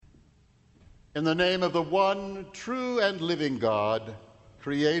In the name of the one true and living God,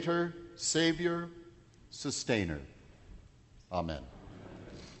 Creator, Savior, Sustainer. Amen.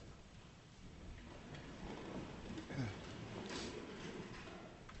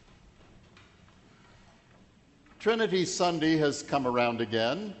 Trinity Sunday has come around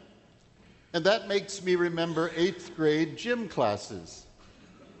again, and that makes me remember 8th grade gym classes.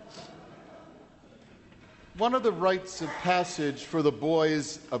 One of the rites of passage for the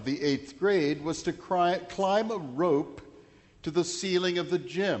boys of the 8th grade was to climb a rope to the ceiling of the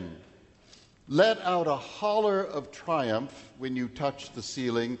gym, let out a holler of triumph when you touched the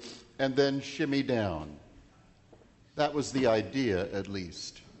ceiling, and then shimmy down. That was the idea, at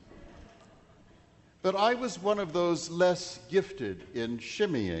least. But I was one of those less gifted in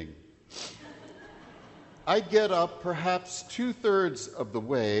shimmying. I'd get up perhaps 2/3 of the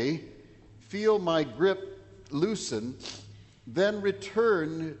way, feel my grip loosen, then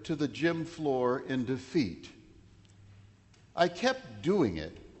return to the gym floor in defeat. I kept doing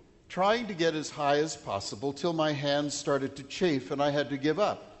it, trying to get as high as possible till my hands started to chafe and I had to give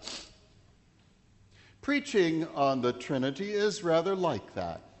up. Preaching on the Trinity is rather like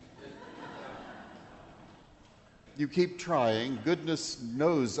that. You keep trying. Goodness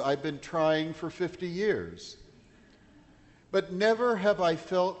knows I've been trying for 50 years. But never have I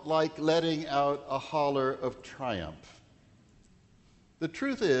felt like letting out a holler of triumph. The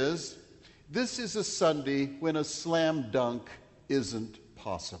truth is, this is a Sunday when a slam dunk isn't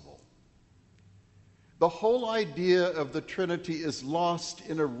possible. The whole idea of the Trinity is lost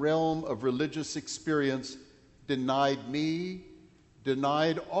in a realm of religious experience denied me,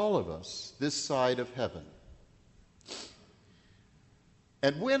 denied all of us this side of heaven.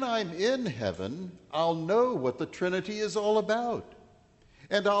 And when I'm in heaven, I'll know what the Trinity is all about.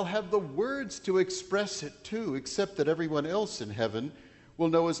 And I'll have the words to express it too, except that everyone else in heaven will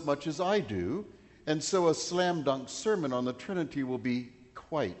know as much as I do, and so a slam dunk sermon on the Trinity will be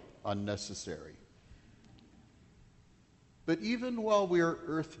quite unnecessary. But even while we're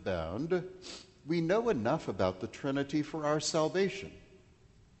earthbound, we know enough about the Trinity for our salvation.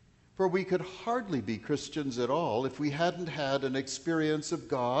 For we could hardly be Christians at all if we hadn't had an experience of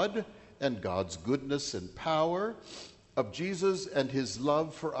God and God's goodness and power, of Jesus and his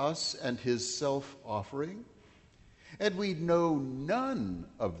love for us and his self-offering. And we'd know none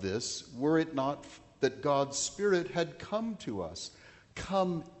of this were it not that God's Spirit had come to us,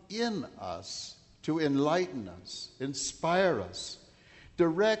 come in us to enlighten us, inspire us,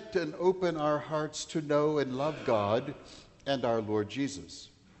 direct and open our hearts to know and love God and our Lord Jesus.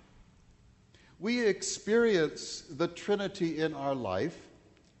 We experience the Trinity in our life,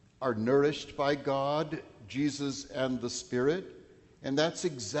 are nourished by God, Jesus, and the Spirit, and that's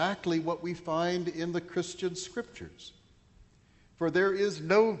exactly what we find in the Christian scriptures. For there is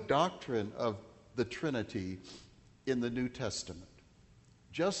no doctrine of the Trinity in the New Testament,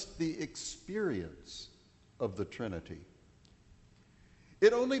 just the experience of the Trinity.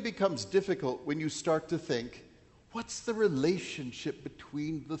 It only becomes difficult when you start to think, what's the relationship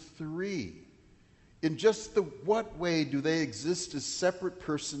between the three? In just what way do they exist as separate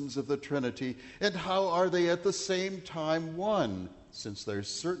persons of the Trinity, and how are they at the same time one, since there's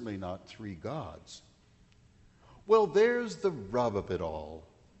certainly not three gods? Well, there's the rub of it all,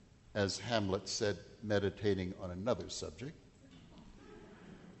 as Hamlet said, meditating on another subject.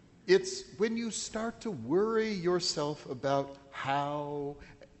 It's when you start to worry yourself about how,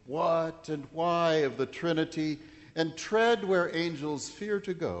 what, and why of the Trinity, and tread where angels fear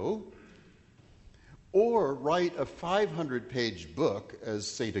to go, or write a 500-page book, as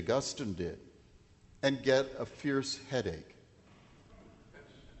St. Augustine did, and get a fierce headache.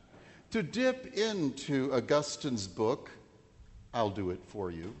 To dip into Augustine's book, I'll do it for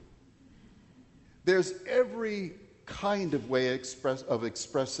you. There's every kind of way of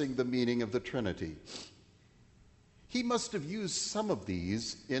expressing the meaning of the Trinity. He must have used some of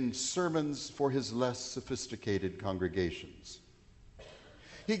these in sermons for his less sophisticated congregations.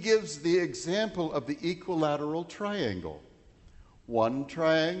 He gives the example of the equilateral triangle. One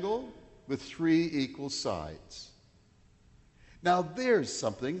triangle with three equal sides. Now there's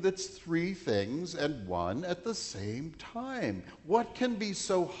something that's three things and one at the same time. What can be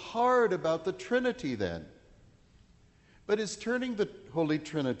so hard about the Trinity then? But is turning the Holy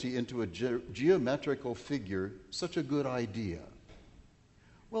Trinity into a geometrical figure such a good idea?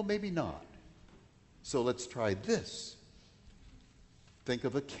 Well, maybe not. So let's try this. Think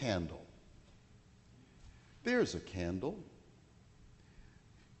of a candle. There's a candle.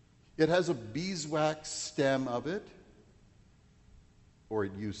 It has a beeswax stem of it, or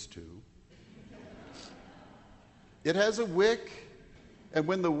it used to. It has a wick And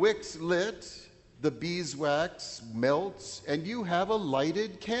when the wick's lit, the beeswax melts, and you have a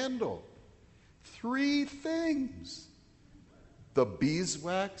lighted candle. 3 things: the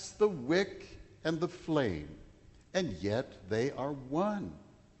beeswax, the wick, and the flame. And yet they are one.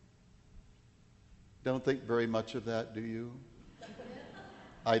 Don't think very much of that, do you?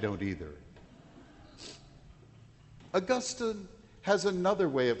 I don't either. Augustine has another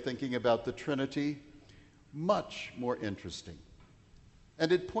way of thinking about the Trinity, much more interesting.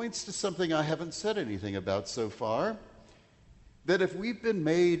 And it points to something I haven't said anything about so far, that if we've been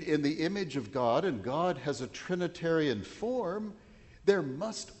made in the image of God and God has a Trinitarian form, there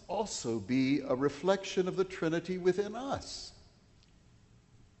must also be a reflection of the Trinity within us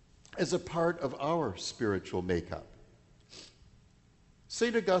as a part of our spiritual makeup.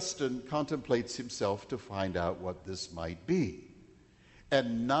 St. Augustine contemplates himself to find out what this might be.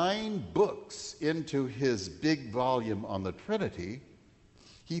 And 9 books into his big volume on the Trinity,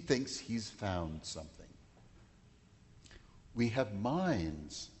 he thinks he's found something. We have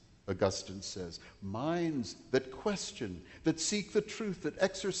minds, Augustine says, minds that question, that seek the truth, that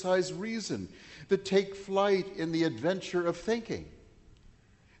exercise reason, that take flight in the adventure of thinking.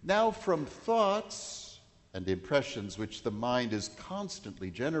 Now, from thoughts and impressions which the mind is constantly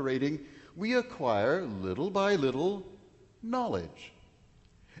generating, we acquire, little by little, knowledge.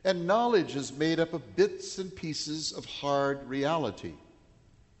 And knowledge is made up of bits and pieces of hard reality.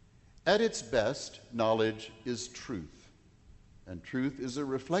 At its best, knowledge is truth. And truth is a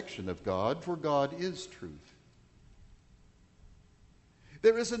reflection of God, for God is truth.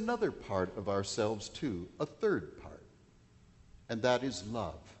 There is another part of ourselves, too, a third part, and that is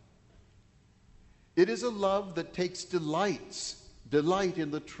love. It is a love that takes delight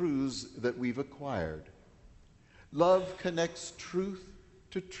in the truths that we've acquired. Love connects truth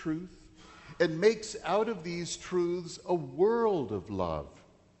to truth and makes out of these truths a world of love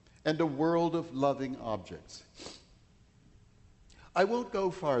and a world of loving objects. I won't go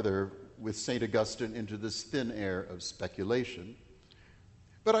farther with St. Augustine into this thin air of speculation,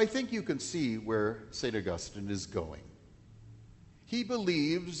 but I think you can see where St. Augustine is going. He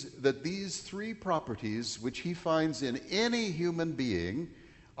believes that these 3 properties which he finds in any human being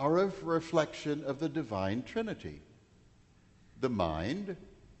are a reflection of the divine Trinity. The mind,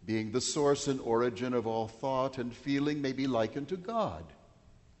 being the source and origin of all thought and feeling, may be likened to God.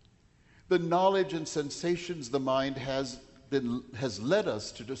 The knowledge and sensations the mind has led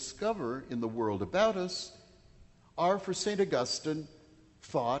us to discover in the world about us are, for St. Augustine,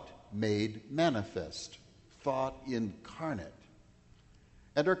 thought made manifest, thought incarnate,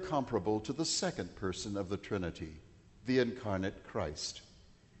 and are comparable to the second person of the Trinity, the incarnate Christ.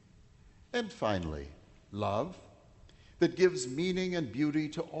 And finally, love, that gives meaning and beauty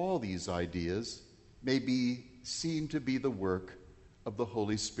to all these ideas, may be seen to be the work of the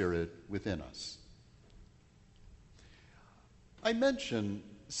Holy Spirit within us. I mention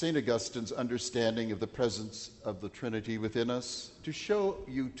St. Augustine's understanding of the presence of the Trinity within us to show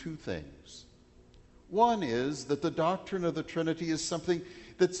you 2 things. One is that the doctrine of the Trinity is something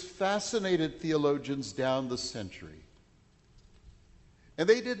that's fascinated theologians down the century. And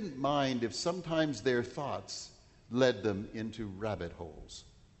they didn't mind if sometimes their thoughts led them into rabbit holes.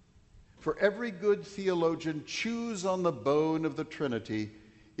 For every good theologian chews on the bone of the Trinity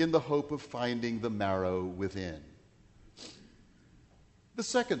in the hope of finding the marrow within. The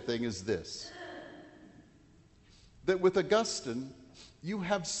second thing is this, that with Augustine, you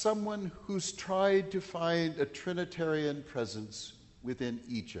have someone who's tried to find a Trinitarian presence within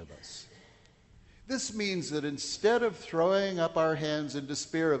each of us. This means that instead of throwing up our hands in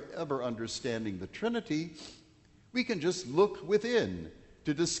despair of ever understanding the Trinity, we can just look within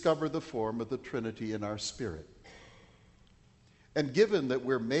to discover the form of the Trinity in our spirit. And given that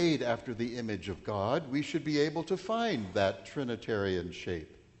we're made after the image of God, we should be able to find that Trinitarian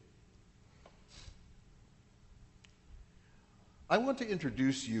shape. I want to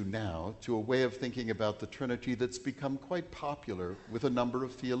introduce you now to a way of thinking about the Trinity that's become quite popular with a number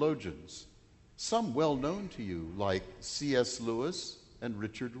of theologians, some well known to you, like C.S. Lewis and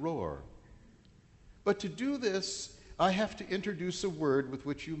Richard Rohr. But to do this, I have to introduce a word with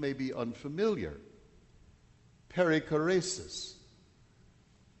which you may be unfamiliar: perichoresis.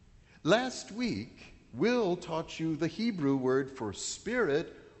 Last week, Will taught you the Hebrew word for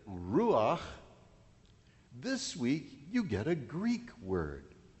spirit, ruach. This week, you get a Greek word,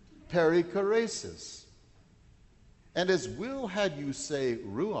 perichoresis. And as Will had you say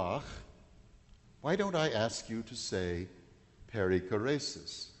ruach, why don't I ask you to say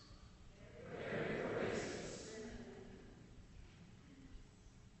perichoresis?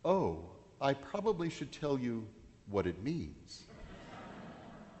 Oh, I probably should tell you what it means.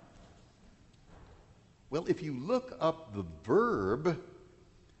 Well, if you look up the verb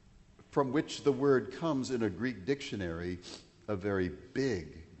from which the word comes in a Greek dictionary, a very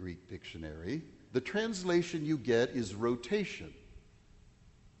big Greek dictionary, the translation you get is rotation.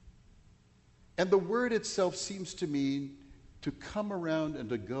 And the word itself seems to mean to come around and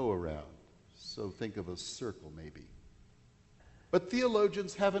to go around. So think of a circle, maybe. But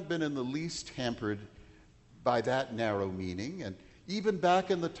theologians haven't been in the least hampered by that narrow meaning. And even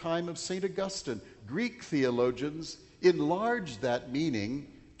back in the time of St. Augustine, Greek theologians enlarged that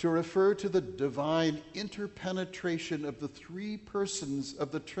meaning to refer to the divine interpenetration of the three persons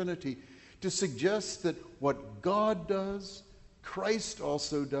of the Trinity, to suggest that what God does, Christ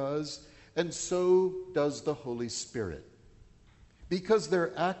also does, and so does the Holy Spirit. Because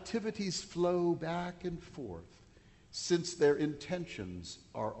their activities flow back and forth, since their intentions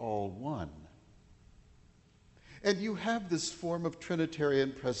are all one. And you have this form of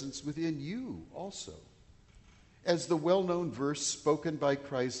Trinitarian presence within you also, as the well-known verse spoken by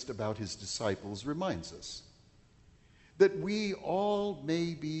Christ about his disciples reminds us, that we all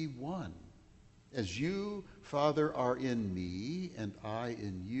may be one. As you, Father, are in me and I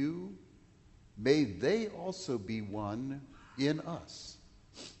in you, may they also be one in us.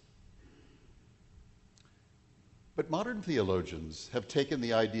 But modern theologians have taken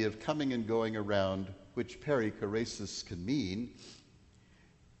the idea of coming and going around, which perichoresis can mean,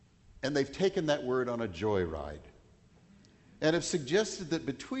 and they've taken that word on a joyride, and have suggested that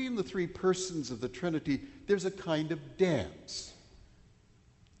between the three persons of the Trinity, there's a kind of dance.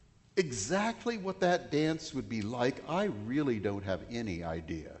 Exactly what that dance would be like, I really don't have any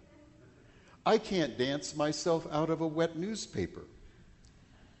idea. I can't dance myself out of a wet newspaper.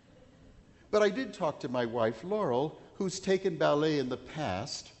 But I did talk to my wife, Laurel, who's taken ballet in the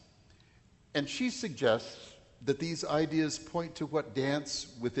past, and she suggests that these ideas point to what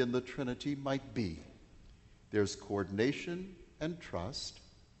dance within the Trinity might be. There's coordination and trust.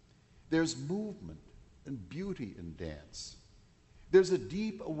 There's movement and beauty in dance. There's a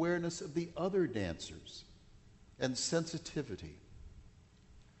deep awareness of the other dancers and sensitivity.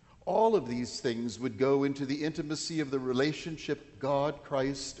 All of these things would go into the intimacy of the relationship God,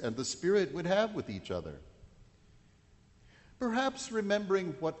 Christ, and the Spirit would have with each other. Perhaps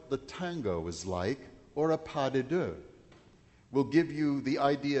remembering what the tango is like, or a pas de deux, will give you the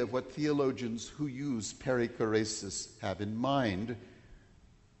idea of what theologians who use perichoresis have in mind.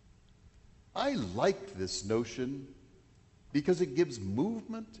 I like this notion because it gives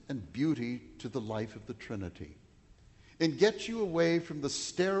movement and beauty to the life of the Trinity and gets you away from the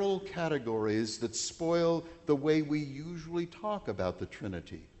sterile categories that spoil the way we usually talk about the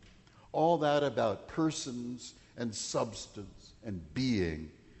Trinity. All that about persons and substance and being,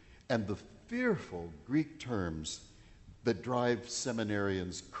 and the fearful Greek terms that drive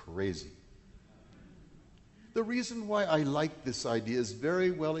seminarians crazy. The reason why I like this idea is very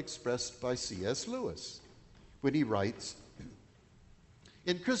well expressed by C.S. Lewis when he writes,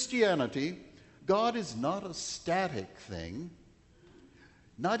 "In Christianity, God is not a static thing,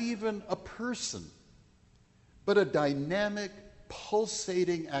 not even a person, but a dynamic,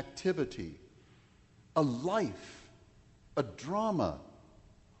 pulsating activity, a life, a drama,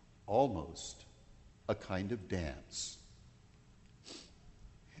 almost a kind of dance."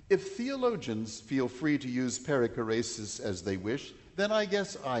 If theologians feel free to use perichoresis as they wish, then I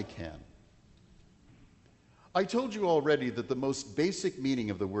guess I can. I told you already that the most basic meaning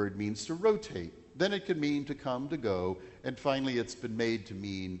of the word means to rotate. Then it can mean to come, to go, and finally it's been made to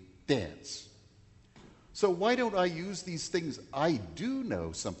mean dance. So why don't I use these things I do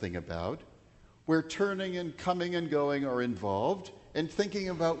know something about, where turning and coming and going are involved, and thinking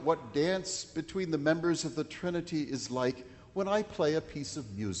about what dance between the members of the Trinity is like when I play a piece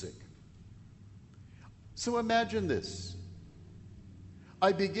of music. So imagine this.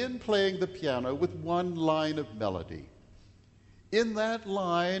 I begin playing the piano with one line of melody. In that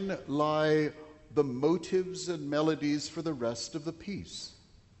line lie the motives and melodies for the rest of the piece.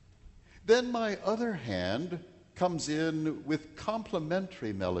 Then my other hand comes in with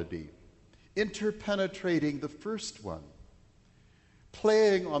complementary melody, interpenetrating the first one,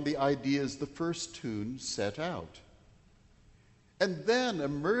 playing on the ideas the first tune set out. And then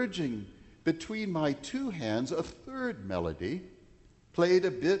emerging between my two hands, a third melody, played a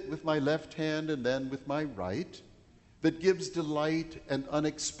bit with my left hand and then with my right, that gives delight and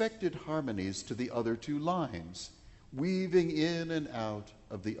unexpected harmonies to the other two lines, weaving in and out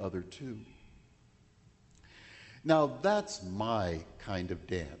of the other two. Now that's my kind of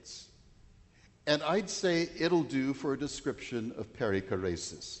dance. And I'd say it'll do for a description of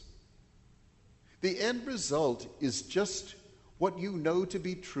perichoresis. The end result is just what you know to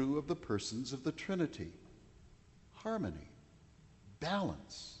be true of the persons of the Trinity: harmony,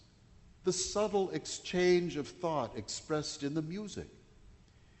 balance, the subtle exchange of thought expressed in the music,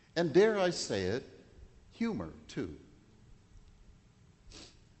 and dare I say it, humor too.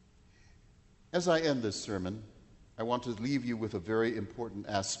 As I end this sermon, I want to leave you with a very important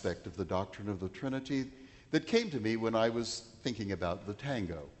aspect of the doctrine of the Trinity that came to me when I was thinking about the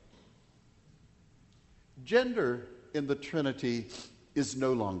tango. Gender in the Trinity is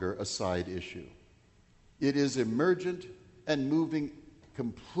no longer a side issue. It is emergent and moving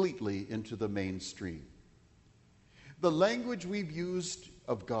completely into the mainstream. The language we've used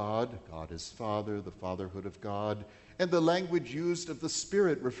of God, God is Father, the fatherhood of God, and the language used of the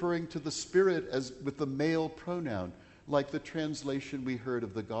Spirit, referring to the Spirit as with the male pronoun, like the translation we heard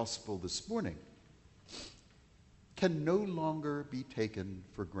of the gospel this morning, can no longer be taken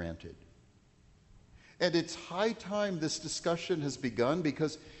for granted. And it's high time this discussion has begun,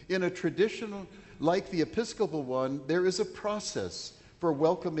 because in a tradition like the Episcopal one, there is a process for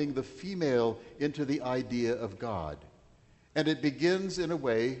welcoming the female into the idea of God. And it begins in a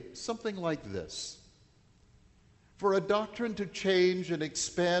way something like this. For a doctrine to change and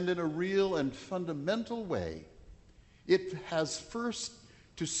expand in a real and fundamental way, it has first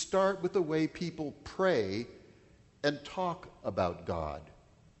to start with the way people pray and talk about God.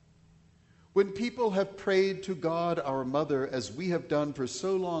 When people have prayed to God, our Mother, as we have done for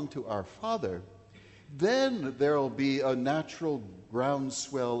so long to our Father, then there will be a natural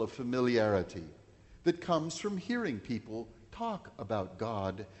groundswell of familiarity that comes from hearing people talk about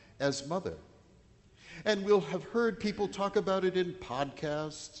God as Mother. And we'll have heard people talk about it in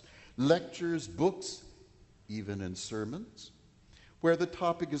podcasts, lectures, books, even in sermons, where the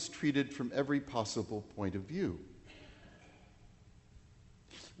topic is treated from every possible point of view,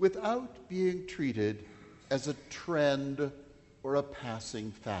 without being treated as a trend or a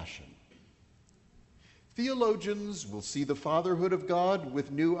passing fashion. Theologians will see the fatherhood of God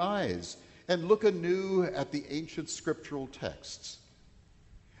with new eyes and look anew at the ancient scriptural texts.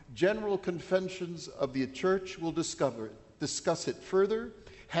 General conventions of the church will discuss it further,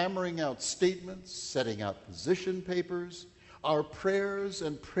 hammering out statements, setting out position papers. Our prayers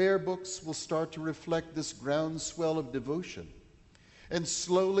and prayer books will start to reflect this groundswell of devotion. And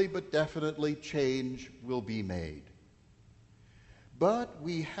slowly but definitely change will be made. But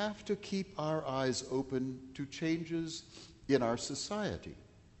we have to keep our eyes open to changes in our society.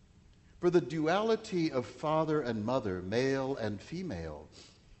 For the duality of father and mother, male and female,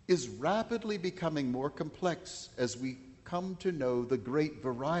 is rapidly becoming more complex as we come to know the great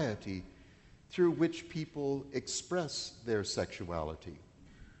variety through which people express their sexuality.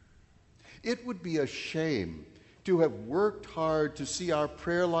 It would be a shame to have worked hard to see our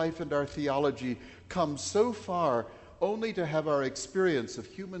prayer life and our theology come so far only to have our experience of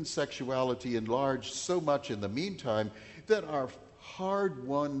human sexuality enlarged so much in the meantime that our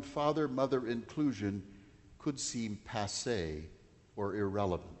hard-won father-mother inclusion could seem passé or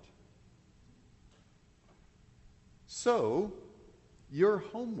irrelevant. So, your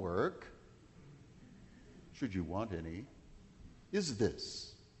homework, should you want any, is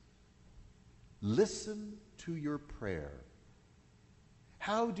this. Listen to your prayer.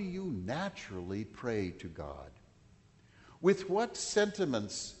 How do you naturally pray to God? With what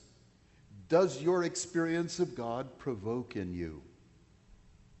sentiments does your experience of God provoke in you?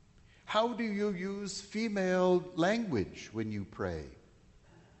 How do you use female language when you pray?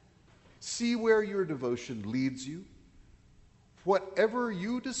 See where your devotion leads you. Whatever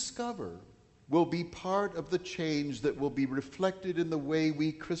you discover will be part of the change that will be reflected in the way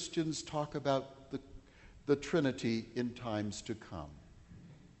we Christians talk about the Trinity in times to come.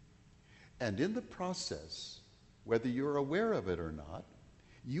 And in the process, whether you're aware of it or not,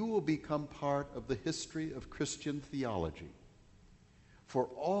 you will become part of the history of Christian theology. For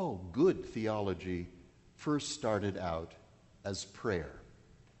all good theology first started out as prayer.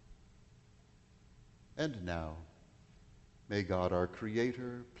 And now, may God our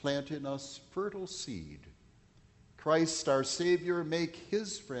Creator plant in us fertile seed. Christ our Savior make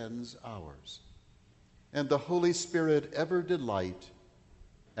his friends ours. And the Holy Spirit ever delight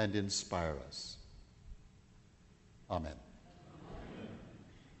and inspire us. Amen.